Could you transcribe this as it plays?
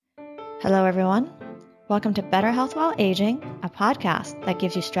Hello, everyone. Welcome to Better Health While Aging, a podcast that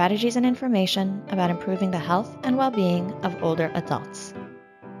gives you strategies and information about improving the health and well-being of older adults.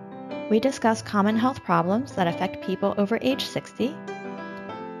 We discuss common health problems that affect people over age 60,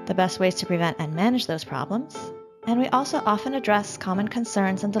 the best ways to prevent and manage those problems, and we also often address common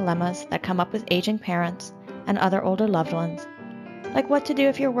concerns and dilemmas that come up with aging parents and other older loved ones, like what to do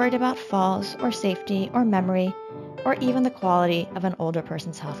if you're worried about falls or safety or memory or even the quality of an older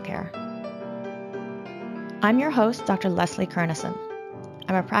person's healthcare. I'm your host, Dr. Leslie Kernison.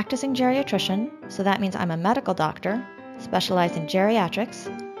 I'm a practicing geriatrician, so that means I'm a medical doctor specialized in geriatrics,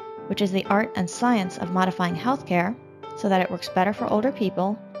 which is the art and science of modifying healthcare so that it works better for older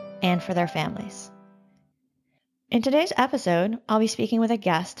people and for their families. In today's episode, I'll be speaking with a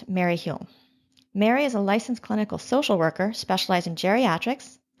guest, Mary Hume. Mary is a licensed clinical social worker specialized in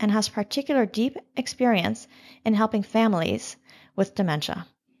geriatrics and has particular deep experience in helping families with dementia.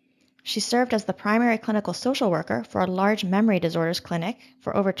 She served as the primary clinical social worker for a large memory disorders clinic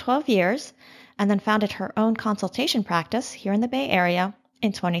for over 12 years and then founded her own consultation practice here in the Bay Area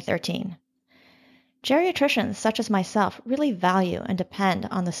in 2013. Geriatricians such as myself really value and depend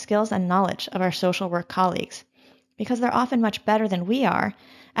on the skills and knowledge of our social work colleagues because they're often much better than we are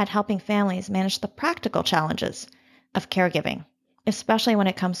at helping families manage the practical challenges of caregiving, especially when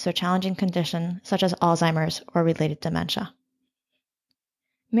it comes to a challenging condition such as Alzheimer's or related dementia.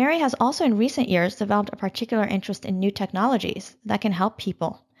 Mary has also in recent years developed a particular interest in new technologies that can help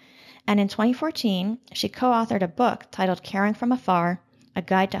people. And in 2014, she co-authored a book titled Caring from Afar, A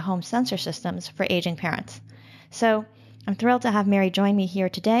Guide to Home Sensor Systems for Aging Parents. So I'm thrilled to have Mary join me here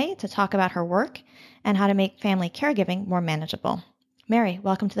today to talk about her work and how to make family caregiving more manageable. Mary,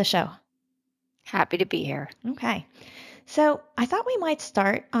 welcome to the show. Happy to be here. Okay. So I thought we might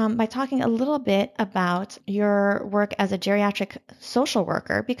start by talking a little bit about your work as a geriatric social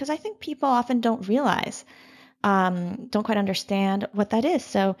worker, because I think people often don't realize, don't quite understand what that is.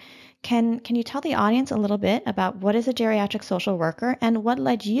 So can you tell the audience a little bit about what is a geriatric social worker and what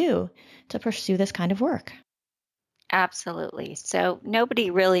led you to pursue this kind of work? Absolutely. So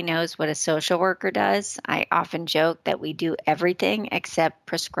nobody really knows what a social worker does. I often joke that we do everything except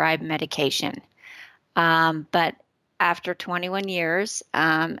prescribe medication. But after 21 years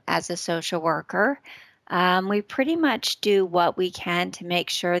as a social worker, we pretty much do what we can to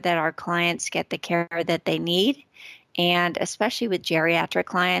make sure that our clients get the care that they need. And especially with geriatric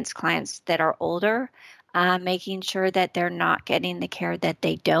clients that are older, making sure that they're not getting the care that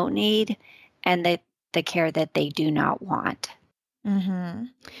they don't need and the care that they do not want. Mm-hmm.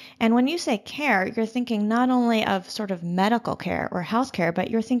 And when you say care, you're thinking not only of sort of medical care or health care,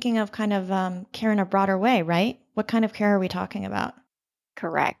 but you're thinking of kind of care in a broader way, right? What kind of care are we talking about?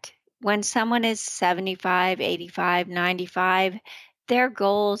 Correct. When someone is 75, 85, 95, their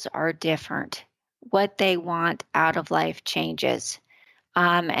goals are different. What they want out of life changes.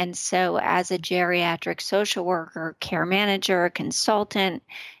 And so as a geriatric social worker, care manager, consultant,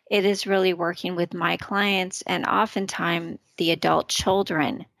 it is really working with my clients and oftentimes the adult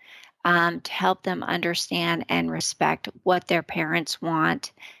children to help them understand and respect what their parents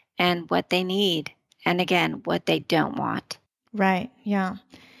want and what they need. And again, what they don't want. Right. Yeah.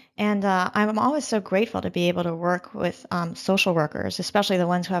 And I'm always so grateful to be able to work with social workers, especially the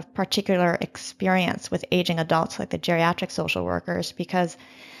ones who have particular experience with aging adults, like the geriatric social workers, because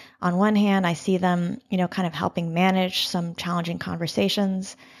on one hand, I see them, kind of helping manage some challenging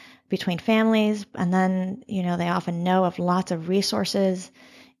conversations between families. And then, they often know of lots of resources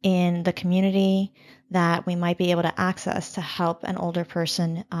in the community that we might be able to access to help an older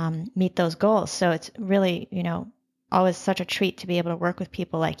person meet those goals. So it's really, always such a treat to be able to work with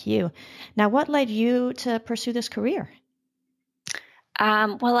people like you. Now, what led you to pursue this career?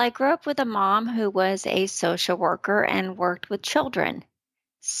 Well, I grew up with a mom who was a social worker and worked with children.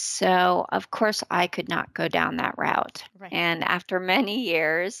 So, of course, I could not go down that route. Right. And after many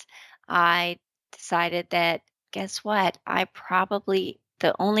years, I decided that, guess what?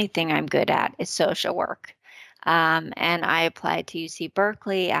 The only thing I'm good at is social work. And I applied to UC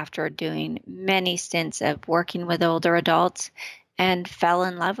Berkeley after doing many stints of working with older adults and fell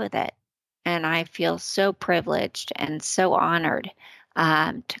in love with it. And I feel so privileged and so honored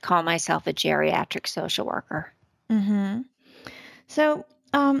to call myself a geriatric social worker. Mm-hmm. So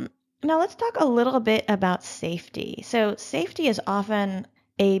now let's talk a little bit about safety. So safety is often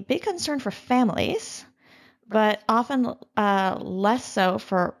a big concern for families, but often less so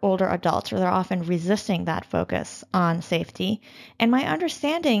for older adults, or they're often resisting that focus on safety. And my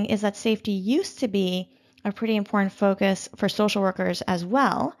understanding is that safety used to be a pretty important focus for social workers as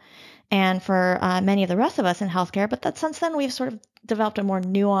well. and for many of the rest of us in healthcare, but that since then we've sort of developed a more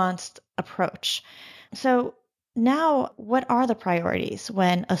nuanced approach. So now, what are the priorities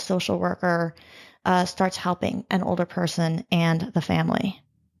when a social worker starts helping an older person and the family?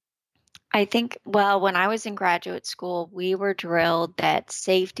 I think, well, when I was in graduate school, we were drilled that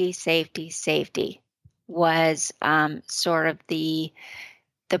safety, safety, safety was sort of the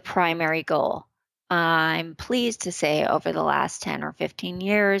primary goal. I'm pleased to say over the last 10 or 15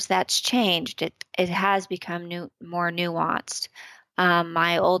 years, that's changed. It has become more nuanced.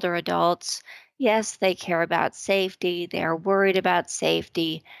 My older adults, yes, they care about safety, they're worried about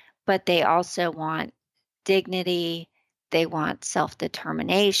safety, but they also want dignity, they want self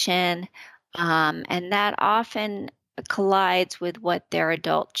determination, and that often collides with what their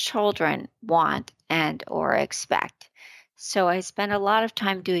adult children want and or expect. So I spend a lot of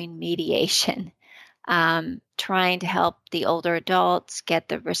time doing mediation, trying to help the older adults get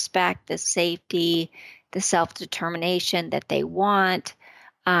the respect, the safety, the self determination that they want,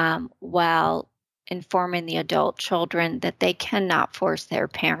 while informing the adult children that they cannot force their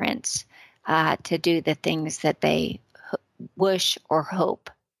parents to do the things that they wish or hope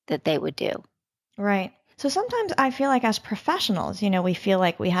that they would do. Right. So sometimes I feel like as professionals, we feel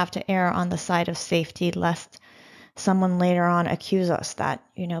like we have to err on the side of safety lest someone later on accuse us that,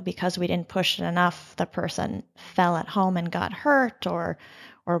 because we didn't push it enough, the person fell at home and got hurt or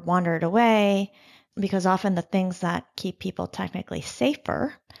wandered away. Because often the things that keep people technically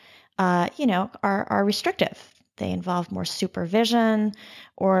safer, are restrictive. They involve more supervision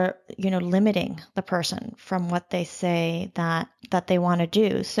or, limiting the person from what they say that they want to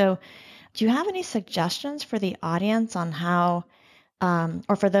do. So do you have any suggestions for the audience on how,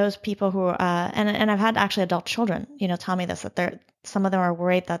 or for those people who, and I've had actually adult children, tell me this, that some of them are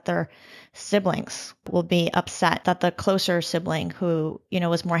worried that their siblings will be upset that the closer sibling who,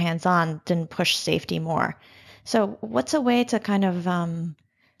 was more hands-on didn't push safety more. So what's a way to kind of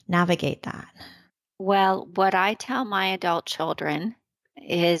navigate that? Well, what I tell my adult children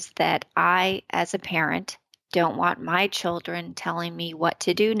is that I, as a parent, don't want my children telling me what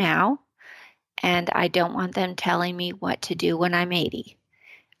to do now, and I don't want them telling me what to do when I'm 80.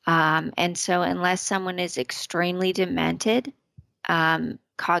 And so, unless someone is extremely demented,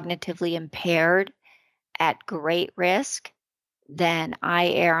 cognitively impaired, at great risk, then I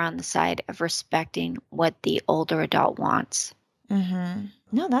err on the side of respecting what the older adult wants.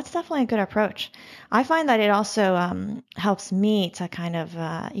 No, that's definitely a good approach. I find that it also helps me to kind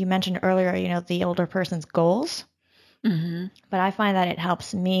of, you mentioned earlier, the older person's goals, Hmm. but I find that it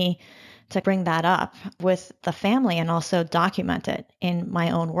helps me to bring that up with the family and also document it in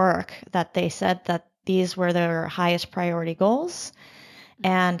my own work that they said that these were their highest priority goals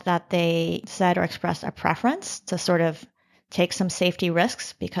and that they said or expressed a preference to sort of take some safety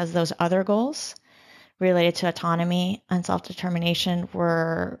risks because those other goals related to autonomy and self-determination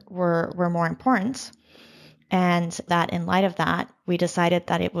were more important. And that in light of that, we decided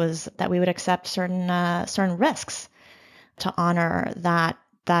that we would accept certain risks to honor that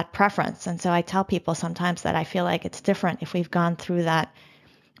preference. And so I tell people sometimes that I feel like it's different if we've gone through that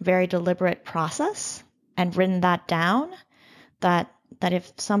very deliberate process and written that down, that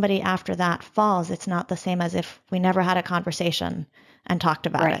if somebody after that falls, it's not the same as if we never had a conversation and talked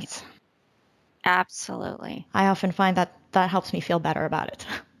about Right. it. Absolutely. I often find that helps me feel better about it.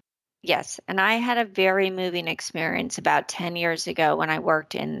 Yes. And I had a very moving experience about 10 years ago when I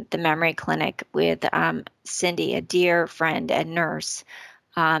worked in the memory clinic with Cindy, a dear friend and nurse.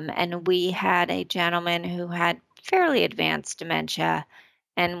 And we had a gentleman who had fairly advanced dementia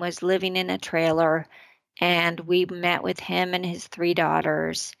and was living in a trailer. And we met with him and his three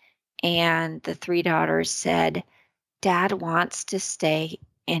daughters. And the three daughters said, Dad wants to stay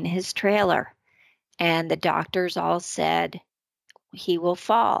in his trailer. And the doctors all said, he will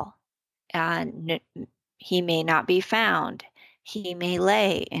fall. He may not be found. He may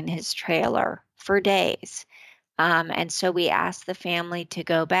lay in his trailer for days. And so we asked the family to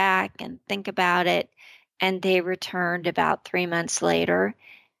go back and think about it. And they returned about 3 months later.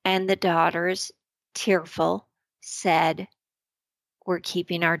 And the daughters, tearful, said, we're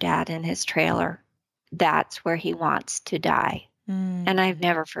keeping our dad in his trailer. That's where he wants to die. Mm. And I've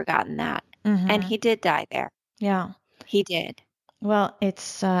never forgotten that. And Mm-hmm. he did die there. Yeah. He did. Well,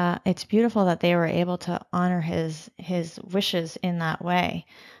 it's beautiful that they were able to honor his wishes in that way.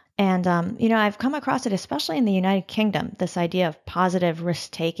 And I've come across it, especially in the United Kingdom, this idea of positive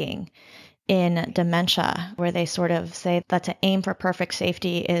risk taking in dementia, where they sort of say that to aim for perfect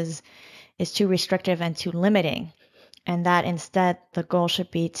safety is too restrictive and too limiting, and that instead the goal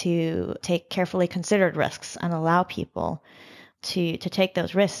should be to take carefully considered risks and allow people to take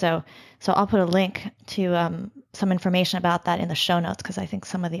those risks. So I'll put a link to some information about that in the show notes because I think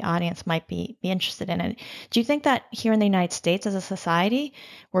some of the audience might be interested in it. Do you think that here in the United States as a society,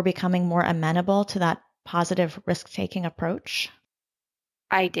 we're becoming more amenable to that positive risk-taking approach?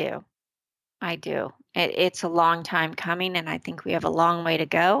 I do. I do. It's a long time coming, and I think we have a long way to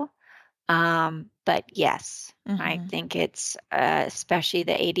go. But yes, I Mm-hmm. think it's especially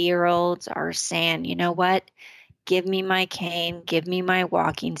the 80-year-olds are saying, you know what? Give me my cane, give me my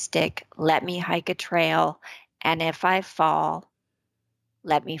walking stick, let me hike a trail, and if I fall,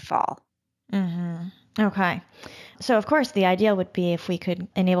 let me fall. Mm-hmm. Okay. So, of course, the ideal would be if we could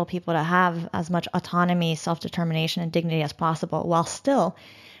enable people to have as much autonomy, self determination, and dignity as possible while still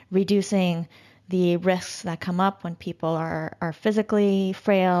reducing the risks that come up when people are physically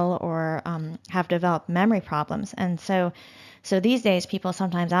frail or have developed memory problems. And so these days, people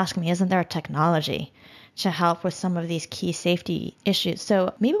sometimes ask me, isn't there a technology to help with some of these key safety issues?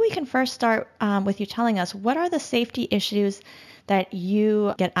 So maybe we can first start with you telling us what are the safety issues that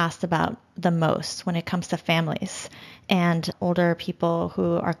you get asked about the most when it comes to families and older people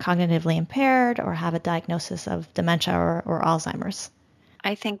who are cognitively impaired or have a diagnosis of dementia or Alzheimer's?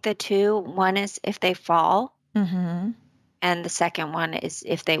 I think the two, one is if they fall, Mm-hmm. and the second one is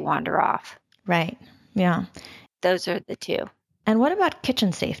if they wander off. Right. Yeah. Those are the two. And what about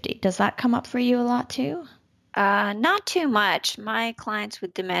kitchen safety? Does that come up for you a lot too? Not too much. My clients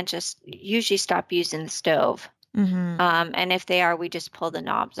with dementia usually stop using the stove. Mm-hmm. And if they are, we just pull the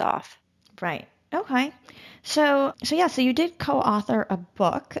knobs off. Right. Okay. So you did co-author a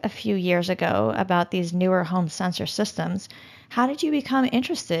book a few years ago about these newer home sensor systems. How did you become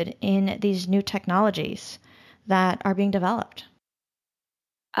interested in these new technologies that are being developed?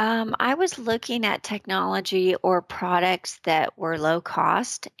 I was looking at technology or products that were low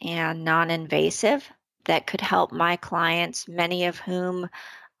cost and non invasive that could help my clients, many of whom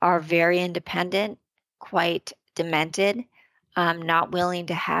are very independent, quite demented, not willing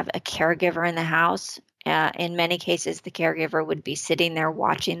to have a caregiver in the house. In many cases, the caregiver would be sitting there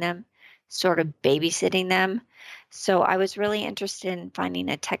watching them, sort of babysitting them. So I was really interested in finding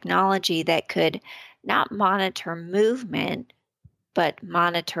a technology that could not monitor movement, but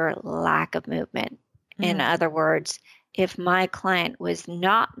monitor lack of movement. In Mm. other words, if my client was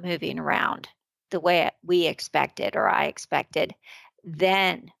not moving around the way we expected or I expected,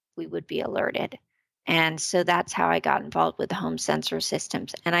 then we would be alerted. And so that's how I got involved with the home sensor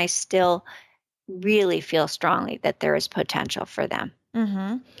systems. And I still really feel strongly that there is potential for them.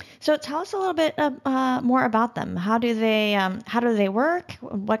 Mm-hmm. So tell us a little bit more about them. How do they work?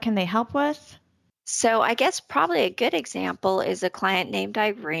 What can they help with? So I guess probably a good example is a client named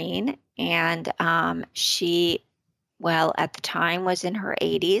Irene, and she, well, at the time was in her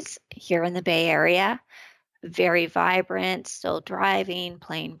 80s here in the Bay Area, very vibrant, still driving,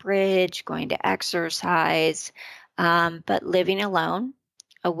 playing bridge, going to exercise, but living alone,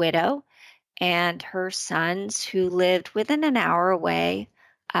 a widow. And her sons, who lived within an hour away,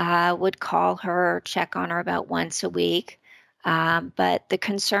 would call her, check on her about once a week. But the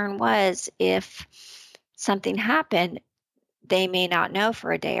concern was if something happened, they may not know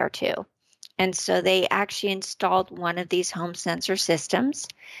for a day or two. And so they actually installed one of these home sensor systems,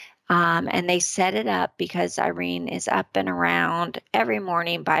 and they set it up because Irene is up and around every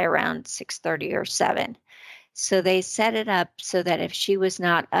morning by around 6:30 or 7. So they set it up so that if she was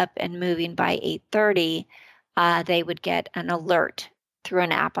not up and moving by 8:30, they would get an alert through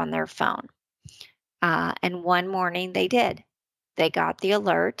an app on their phone. And one morning they did. They got the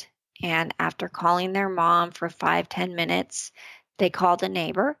alert, and after calling their mom for 5, 10 minutes, they called a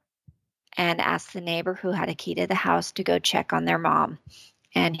neighbor and asked the neighbor who had a key to the house to go check on their mom.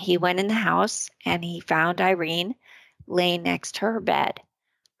 And he went in the house and he found Irene laying next to her bed.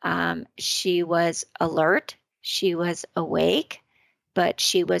 She was alert, she was awake, but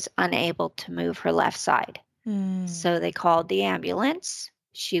she was unable to move her left side. Mm. So they called the ambulance.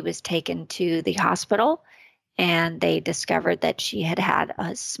 She was taken to the hospital and they discovered that she had had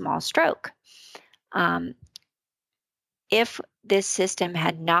a small stroke. Um, if this system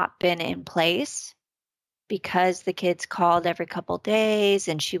had not been in place, because the kids called every couple days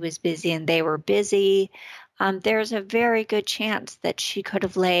and she was busy and they were busy, there's a very good chance that she could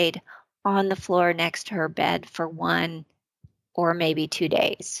have laid on the floor next to her bed for 1 or maybe 2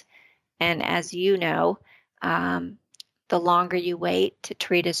 days. And as you know, um, the longer you wait to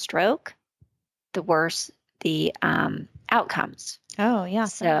treat a stroke, the worse the outcomes. Oh, yeah,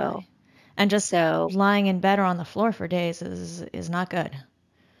 So, certainly. And just so lying in bed or on the floor for days is not good.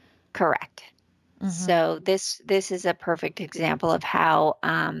 correct. Mm-hmm. So this is a perfect example of how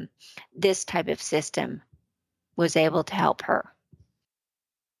this type of system was able to help her.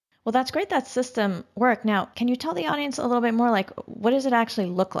 Well, that's great that system worked. Now, can you tell the audience a little bit more, like, what does it actually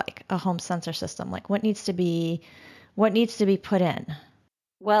look like, a home sensor system? Like, what needs to be put in?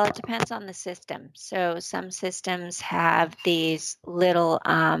 Well, it depends on the system. So some systems have these little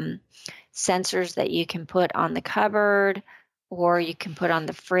sensors that you can put on the cupboard or you can put on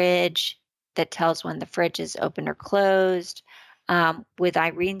the fridge that tells when the fridge is open or closed. With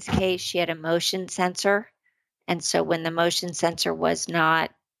Irene's case, she had a motion sensor. And so when the motion sensor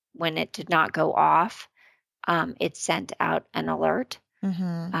when it did not go off, it sent out an alert.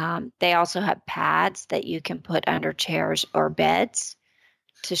 They also have pads that you can put under chairs or beds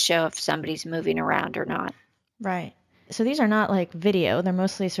to show if somebody's moving around or not. Right. So these are not like video. They're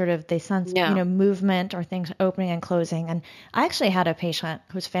mostly sort of, they sense, No. movement or things opening and closing. And I actually had a patient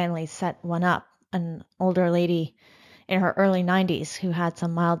whose family set one up, an older lady in her early 90s who had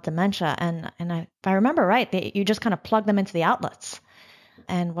some mild dementia. And if I remember right, you just kind of plug them into the outlets.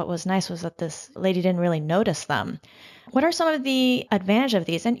 And what was nice was that this lady didn't really notice them. What are some of the advantages of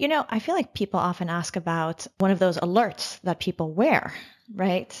these? And, I feel like people often ask about one of those alerts that people wear,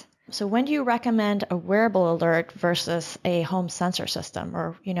 right? So when do you recommend a wearable alert versus a home sensor system?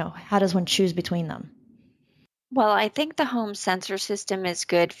 Or, how does one choose between them? Well, I think the home sensor system is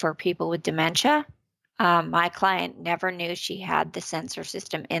good for people with dementia. My client never knew she had the sensor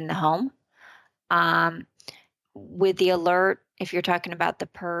system in the home. With the alert, if you're talking about the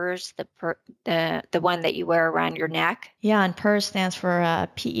PERS, the one that you wear around your neck. Yeah, and PERS stands for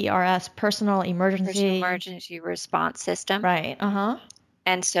PERS, Personal Emergency Response System. Right.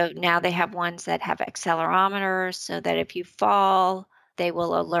 And so now they have ones that have accelerometers so that if you fall, they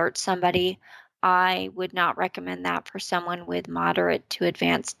will alert somebody. I would not recommend that for someone with moderate to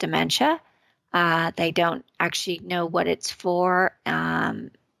advanced dementia. They don't actually know what it's for.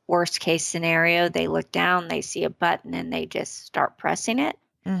 Worst case scenario, they look down, they see a button, and they just start pressing it.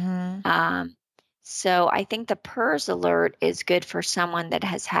 So I think the PERS alert is good for someone that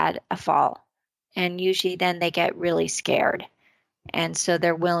has had a fall. And usually then they get really scared. And so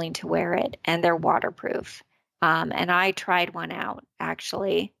they're willing to wear it, and they're waterproof. And I tried one out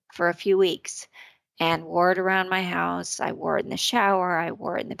actually for a few weeks and wore it around my house. I wore it in the shower. I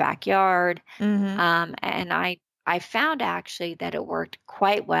wore it in the backyard. And I found actually that it worked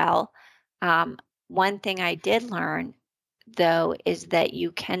quite well. One thing I did learn, though, is that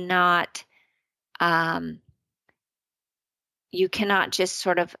you cannot just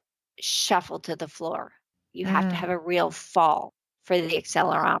sort of shuffle to the floor. You have to have a real fall for the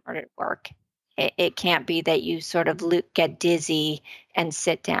accelerometer to work. It can't be that you sort of get dizzy and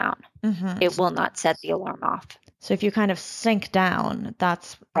sit down. It will not set the alarm off. So if you kind of sink down,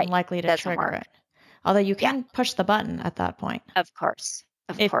 that's unlikely to trigger it. Although you can push the button at that point. Of course.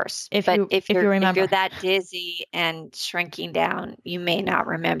 But if you remember. If you're that dizzy and shrinking down, you may not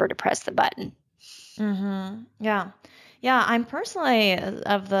remember to press the button. Yeah. Yeah, I'm personally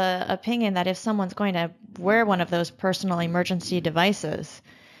of the opinion that if someone's going to wear one of those personal emergency devices,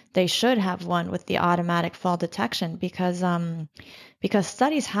 they should have one with the automatic fall detection because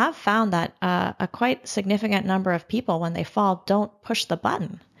studies have found that a quite significant number of people, when they fall, don't push the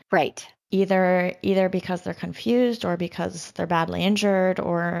button. Right. Either because they're confused or because they're badly injured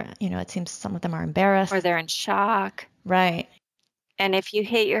or, it seems some of them are embarrassed. Or they're in shock. Right. And if you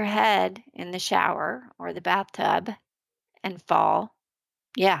hit your head in the shower or the bathtub and fall,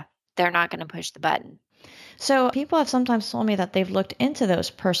 they're not going to push the button. So people have sometimes told me that they've looked into those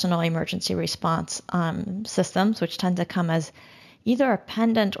personal emergency response systems, which tend to come as either a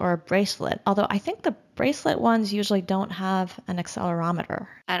pendant or a bracelet, although I think the bracelet ones usually don't have an accelerometer.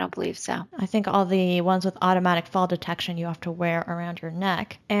 I don't believe so. I think all the ones with automatic fall detection you have to wear around your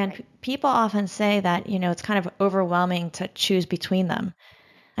neck. And people often say that, it's kind of overwhelming to choose between them.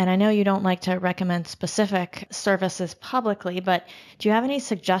 And I know you don't like to recommend specific services publicly, but do you have any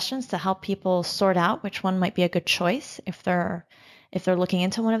suggestions to help people sort out which one might be a good choice if they're looking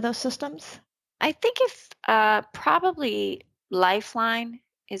into one of those systems? I think probably Lifeline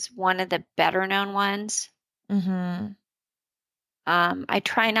is one of the better known ones. I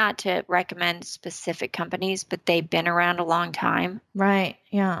try not to recommend specific companies, but they've been around a long time. Right.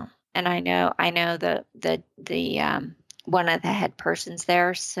 Yeah. And I know the one of the head persons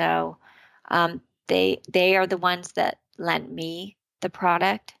there. So they are the ones that lent me the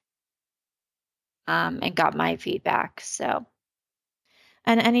product and got my feedback. So.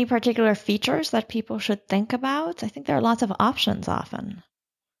 And any particular features that people should think about? I think there are lots of options often.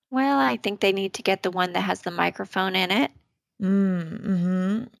 Well, I think they need to get the one that has the microphone in it.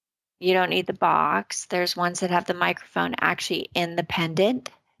 You don't need the box. There's ones that have the microphone actually in the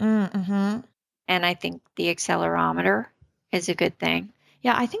pendant. And And I think the accelerometer is a good thing.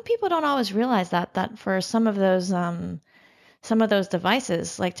 Yeah, I think people don't always realize that for some of those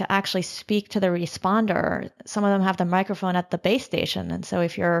devices, like to actually speak to the responder, some of them have the microphone at the base station, and so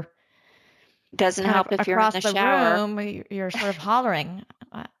if you're Doesn't kind of help if you're in across the the shower. room, you're sort of hollering.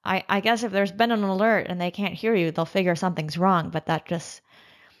 I guess if there's been an alert and they can't hear you, they'll figure something's wrong, but that just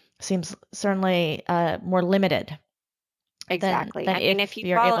seems certainly more limited Exactly. than I mean, if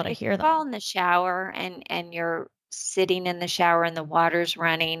you're able to if hear you fall them. in the shower and you're sitting in the shower and the water's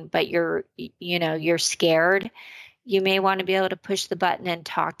running, but you're scared, you may want to be able to push the button and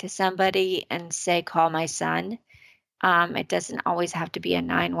talk to somebody and say, "Call my son." It doesn't always have to be a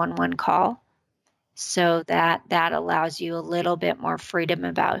 911 call. So that allows you a little bit more freedom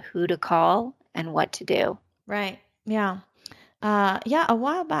about who to call and what to do. Right. Yeah. Yeah, a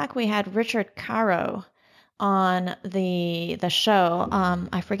while back we had Richard Caro on the show.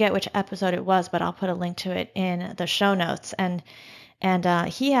 I forget which episode it was, but I'll put a link to it in the show notes. And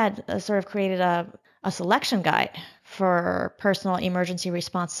he had sort of created a selection guide for personal emergency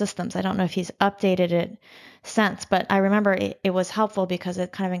response systems. I don't know if he's updated it since, but I remember it was helpful because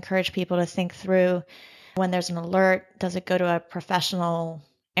it kind of encouraged people to think through when there's an alert, does it go to a professional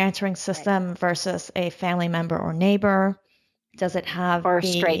answering Right. system versus a family member or neighbor? Does it have Or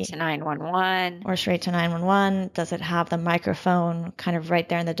straight the to 911. or straight to 911? Does it have the microphone kind of right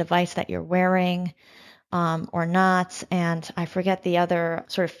there in the device that you're wearing, or not? And I forget the other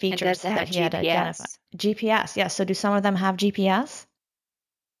sort of And does features it that have he had identified. GPS? GPS, yes. So do some of them have GPS?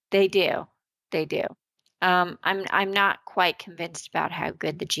 They do. They do. I'm not quite convinced about how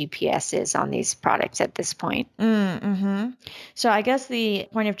good the GPS is on these products at this point. Mm-hmm. So I guess the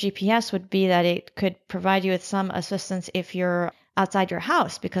point of GPS would be that it could provide you with some assistance if you're outside your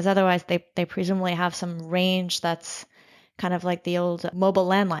house, because otherwise they presumably have some range that's kind of like the old mobile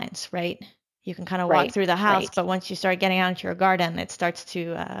landlines, right? You can kind of walk Right. through the house, Right. but once you start getting out into your garden, it starts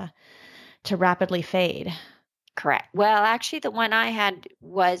to rapidly fade. Correct. Well, actually, the one I had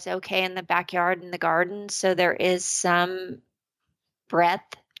was okay in the backyard and the garden, so there is some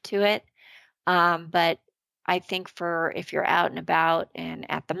breadth to it. But I think for if you're out and about and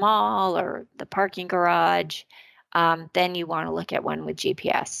at the mall or the parking garage, then you want to look at one with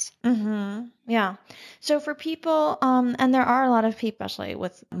GPS. Mm-hmm. Yeah. So for people, and there are a lot of people, especially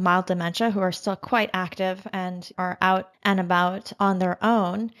with mild dementia, who are still quite active and are out and about on their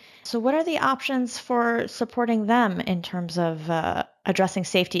own. So what are the options for supporting them in terms of addressing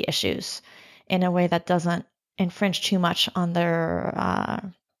safety issues in a way that doesn't infringe too much on their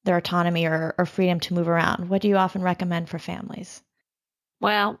autonomy or freedom to move around? What do you often recommend for families?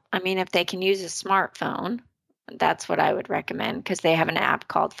 Well, I mean, if they can use a smartphone, that's what I would recommend because they have an app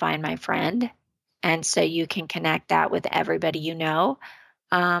called Find My Friend. And so you can connect that with everybody you know.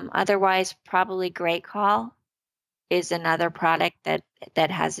 Otherwise, probably Great Call is another product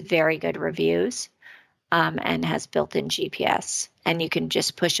that has very good reviews and has built-in GPS, and you can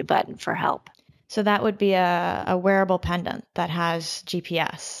just push a button for help. So that would be a wearable pendant that has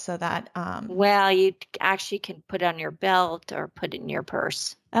GPS so that Well, you actually can put it on your belt or put it in your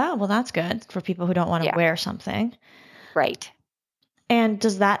purse. oh, well, that's good for people who don't want to Yeah, wear something. right. And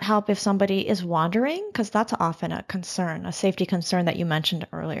does that help if somebody is wandering? Because that's often a concern, a safety concern that you mentioned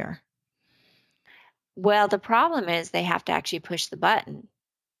earlier. Well, the problem is they have to actually push the button.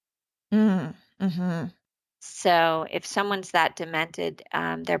 Mm, mm-hmm. So if someone's that demented,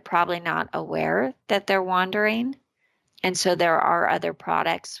 they're probably not aware that they're wandering. And so there are other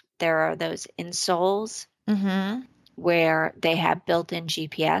products. There are those insoles Mm-hmm. where they have built-in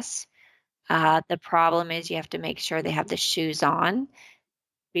GPS. The problem is you have to make sure they have the shoes on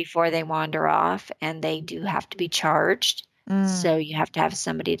before they wander off, and they do have to be charged. Mm. So you have to have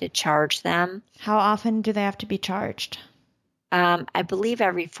somebody to charge them. How often do they have to be charged? I believe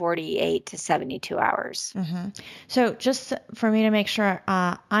every 48 to 72 hours. Mm-hmm. So just for me to make sure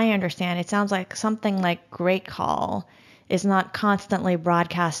I understand, it sounds like something like Great Call is not constantly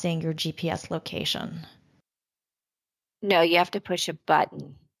broadcasting your GPS location. No, you have to push a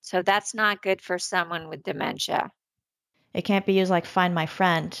button. So that's not good for someone with dementia. It can't be used like Find My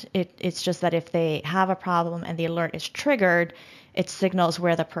Friend. It's just that if they have a problem and the alert is triggered, it signals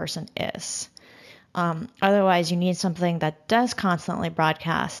where the person is. Otherwise, you need something that does constantly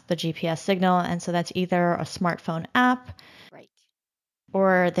broadcast the GPS signal, and so that's either a smartphone app Right.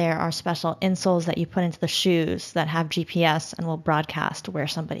 or there are special insoles that you put into the shoes that have GPS and will broadcast where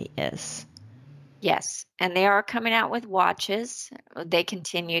somebody is. Yes. And they are coming out with watches. They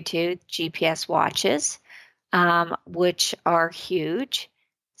continue to GPS watches, which are huge.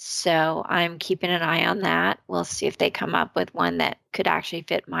 So I'm keeping an eye on that. We'll see if they come up with one that could actually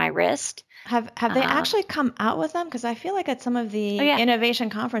fit my wrist. Have they actually come out with them? Because I feel like at some of Oh the yeah. innovation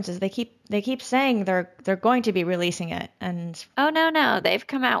conferences, they keep saying they're going to be releasing it, and Oh no, they've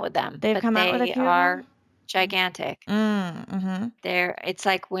come out with them, they've but come out with a they few of are them. gigantic. Mm-hmm. It's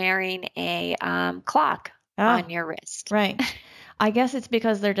like wearing a clock Oh, on your wrist. right. I guess it's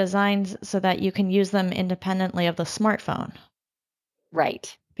because they're designed so that you can use them independently of the smartphone,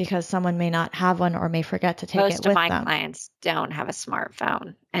 Right. because someone may not have one or may forget to take it Most of with my them. clients don't have a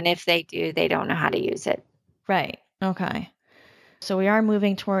smartphone, and if they do, they don't know how to use it. Right. Okay. So we are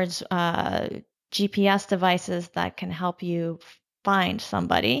moving towards GPS devices that can help you find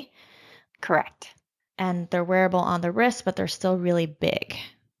somebody, Correct. and they're wearable on the wrist, but they're still really big.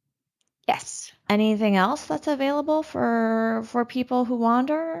 Yes. Anything else that's available for people who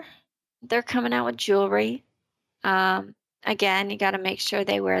wander? They're coming out with jewelry. Um, Again, you got to make sure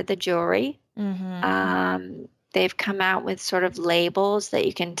they wear the jewelry. Mm-hmm. They've come out with sort of labels that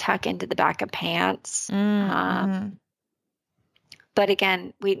you can tuck into the back of pants. Mm-hmm. But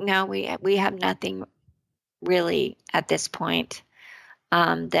again, we have nothing really at this point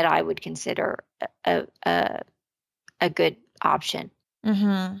that I would consider a good option.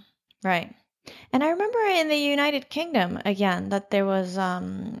 Mm-hmm. Right. And I remember in the United Kingdom, again, that there was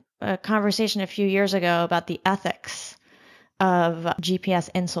a conversation a few years ago about the ethics of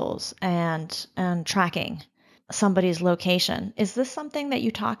GPS insoles and tracking somebody's location. Is this something that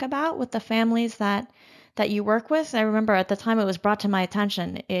you talk about with the families that you work with? I remember at the time it was brought to my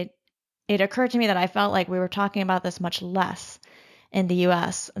attention, it occurred to me that I felt like we were talking about this much less in the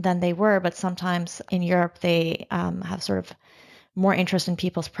US than they were, but sometimes in Europe they have sort of more interest in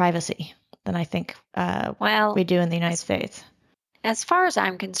people's privacy than I think we Well, do in the United as States. as far as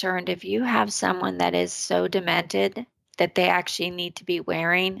I'm concerned, if you have someone that is so demented that they actually need to be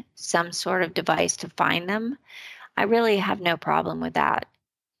wearing some sort of device to find them, I really have no problem with that.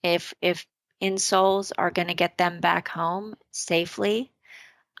 If insoles are going to get them back home safely,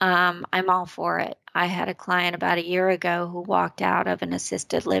 I'm all for it. I had a client about a year ago who walked out of an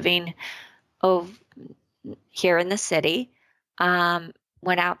assisted living over here in the city, um,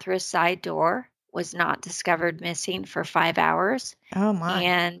 went out through a side door, was not discovered missing for 5 hours, Oh my.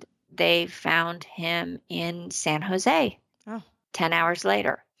 and they found him in San Jose Oh. 10 hours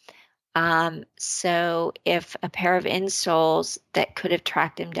later. So if a pair of insoles that could have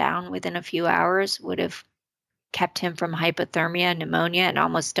tracked him down within a few hours would have kept him from hypothermia, pneumonia, and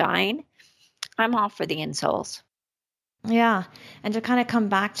almost dying, I'm all for the insoles. Yeah. And to kind of come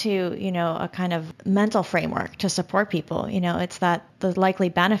back to, a kind of mental framework to support people, it's that the likely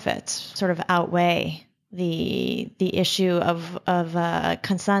benefits sort of outweigh the issue of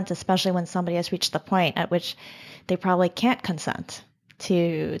consent, especially when somebody has reached the point at which they probably can't consent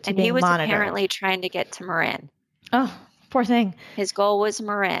to And he being was monitored. apparently trying to get to Marin. Oh, poor thing. His goal was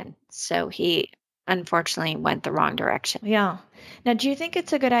Marin, so he unfortunately went the wrong direction. Yeah. Now, do you think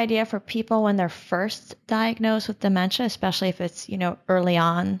it's a good idea for people when they're first diagnosed with dementia, especially if it's, early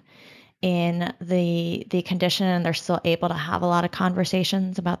on in the condition and they're still able to have a lot of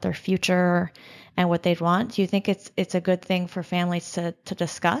conversations about their future and what they'd want? Do you think it's a good thing for families to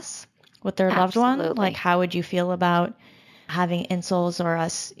discuss with their loved one? Like, Absolutely. how would you feel about having insoles or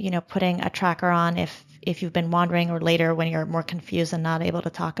us, putting a tracker on if you've been wandering or later when you're more confused and not able to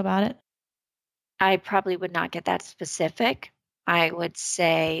talk about it? I probably would not get that specific. I would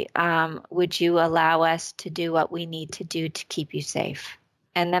say, would you allow us to do what we need to do to keep you safe?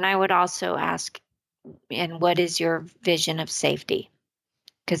 And then I would also ask, and what is your vision of safety?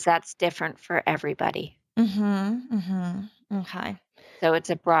 Because that's different for everybody. Mm-hmm. Mm-hmm. Okay. So it's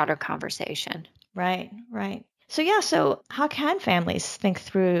a broader conversation. Right, right. So yeah, so how can families think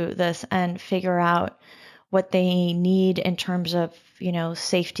through this and figure out what they need in terms of,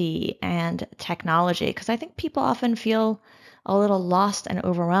 safety and technology? Because I think people often feel a little lost and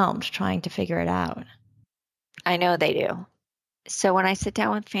overwhelmed trying to figure it out. I know they do. So when I sit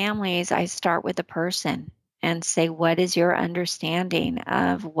down with families, I start with a person and say, what is your understanding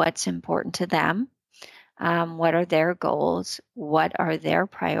of what's important to them? What are their goals? What are their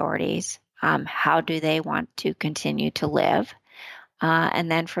priorities? How do they want to continue to live?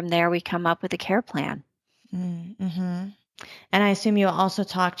 And then from there, we come up with a care plan. Mm-hmm. And I assume you'll also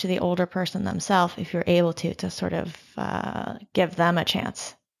talk to the older person themselves if you're able to sort of give them a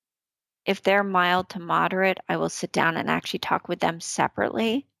chance. If they're mild to moderate, I will sit down and actually talk with them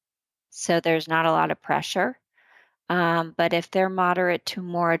separately. So there's not a lot of pressure. But if they're moderate to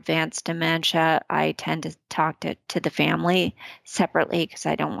more advanced dementia, I tend to talk to the family separately because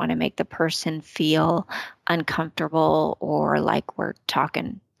I don't want to make the person feel uncomfortable or like we're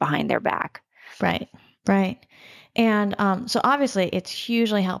talking behind their back. Right, right. And so obviously it's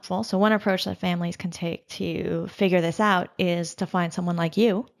hugely helpful. So one approach that families can take to figure this out is to find someone like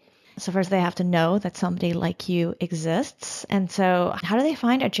you. So first they have to know that somebody like you exists. And so how do they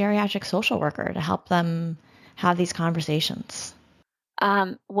find a geriatric social worker to help them have these conversations?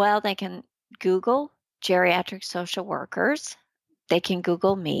 Well, they can Google geriatric social workers. They can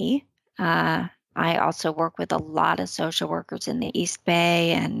Google me. I also work with a lot of social workers in the East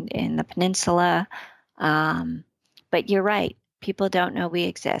Bay and in the peninsula. But you're right. People don't know we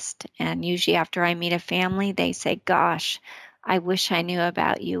exist. And usually after I meet a family, they say, gosh, I wish I knew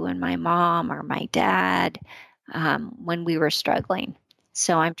about you and my mom or my dad when we were struggling.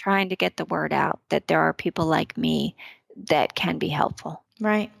 So I'm trying to get the word out that there are people like me that can be helpful.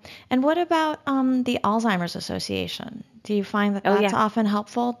 Right. And what about the Alzheimer's Association? Do you find that that's often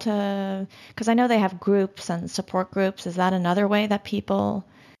helpful to, because I know they have groups and support groups. Is that another way that people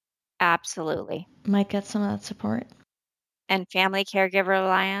Absolutely might get some of that support? And Family Caregiver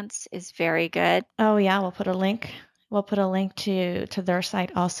Alliance is very good. Oh yeah, we'll put a link. We'll put a link to their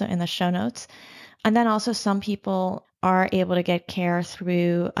site also in the show notes. And then also some people are able to get care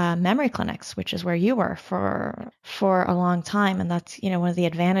through memory clinics, which is where you were for a long time. And that's, one of the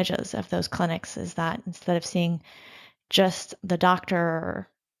advantages of those clinics is that instead of seeing just the doctor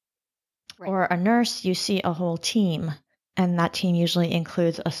or a nurse, you see a whole team. And that team usually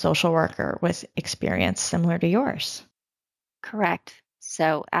includes a social worker with experience similar to yours. Correct.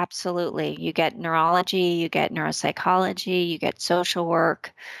 So absolutely. You get neurology, you get neuropsychology, you get social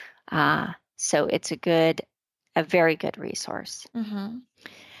work. So it's a very good resource. Mm-hmm.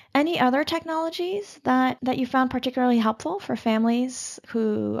 Any other technologies that you found particularly helpful for families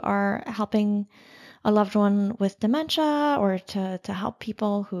who are helping a loved one with dementia or to help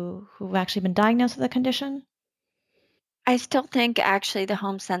people who've actually been diagnosed with a condition? I still think actually the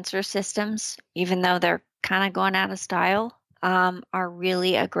home sensor systems, even though they're kind of going out of style, are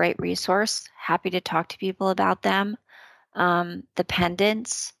really a great resource. Happy to talk to people about them. The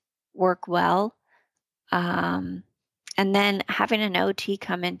pendants work well. And then having an OT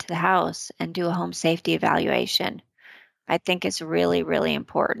come into the house and do a home safety evaluation, I think is really, really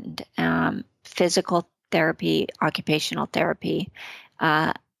important. Physical therapy, occupational therapy.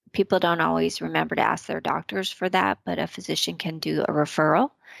 People don't always remember to ask their doctors for that, but a physician can do a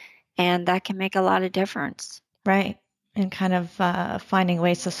referral, and that can make a lot of difference. Right. And kind of finding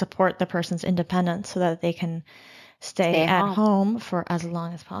ways to support the person's independence so that they can stay at home for as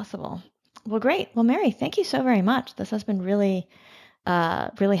long as possible. Well, great. Well, Mary, thank you so very much. This has been really,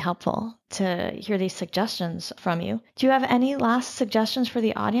 really helpful to hear these suggestions from you. Do you have any last suggestions for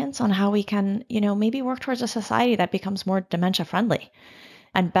the audience on how we can, maybe work towards a society that becomes more dementia friendly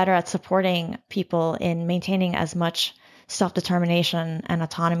and better at supporting people in maintaining as much self-determination and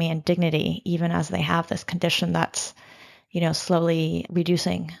autonomy and dignity, even as they have this condition that's, slowly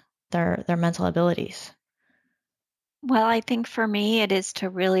reducing their mental abilities? Well, I think for me, it is to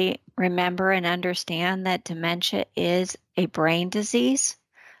really remember and understand that dementia is a brain disease.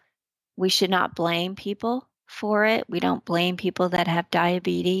 We should not blame people for it. We don't blame people that have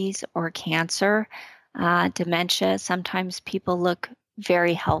diabetes or cancer. Dementia, sometimes people look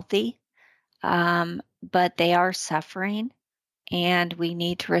very healthy, but they are suffering, and we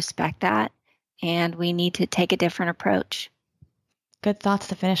need to respect that, and we need to take a different approach. Good thoughts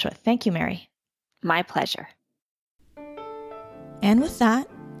to finish with. Thank you, Mary. My pleasure. And with that,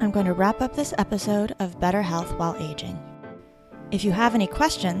 I'm going to wrap up this episode of Better Health While Aging. If you have any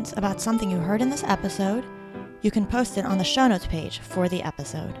questions about something you heard in this episode, you can post it on the show notes page for the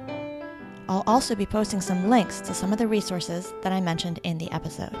episode. I'll also be posting some links to some of the resources that I mentioned in the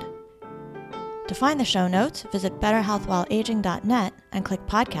episode. To find the show notes, visit betterhealthwhileaging.net and click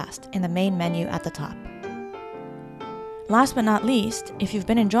podcast in the main menu at the top. Last but not least, if you've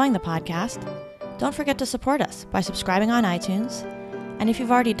been enjoying the podcast, don't forget to support us by subscribing on iTunes, and if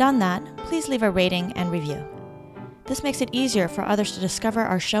you've already done that, please leave a rating and review. This makes it easier for others to discover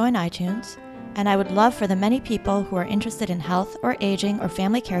our show in iTunes, and I would love for the many people who are interested in health or aging or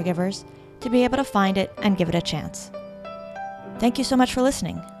family caregivers to be able to find it and give it a chance. Thank you so much for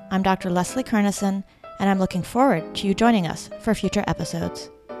listening. I'm Dr. Leslie Kernison, and I'm looking forward to you joining us for future episodes.